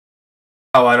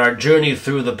On our journey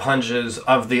through the punches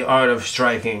of the art of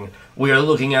striking, we are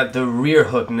looking at the rear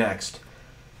hook next.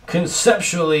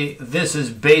 Conceptually, this is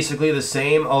basically the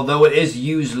same, although it is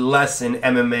used less in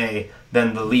MMA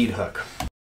than the lead hook.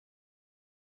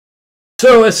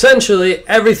 So essentially,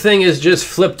 everything is just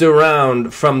flipped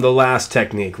around from the last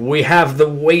technique. We have the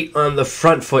weight on the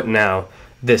front foot now,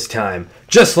 this time,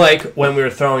 just like when we were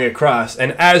throwing across.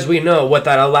 And as we know, what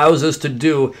that allows us to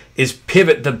do is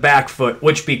pivot the back foot,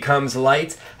 which becomes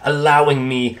light, allowing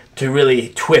me to really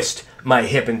twist my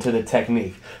hip into the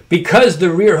technique. Because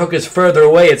the rear hook is further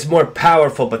away, it's more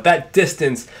powerful, but that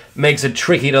distance makes it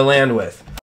tricky to land with.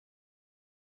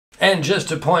 And just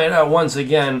to point out once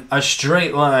again, a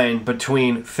straight line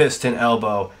between fist and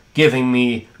elbow, giving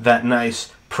me that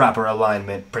nice proper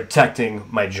alignment, protecting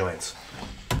my joints.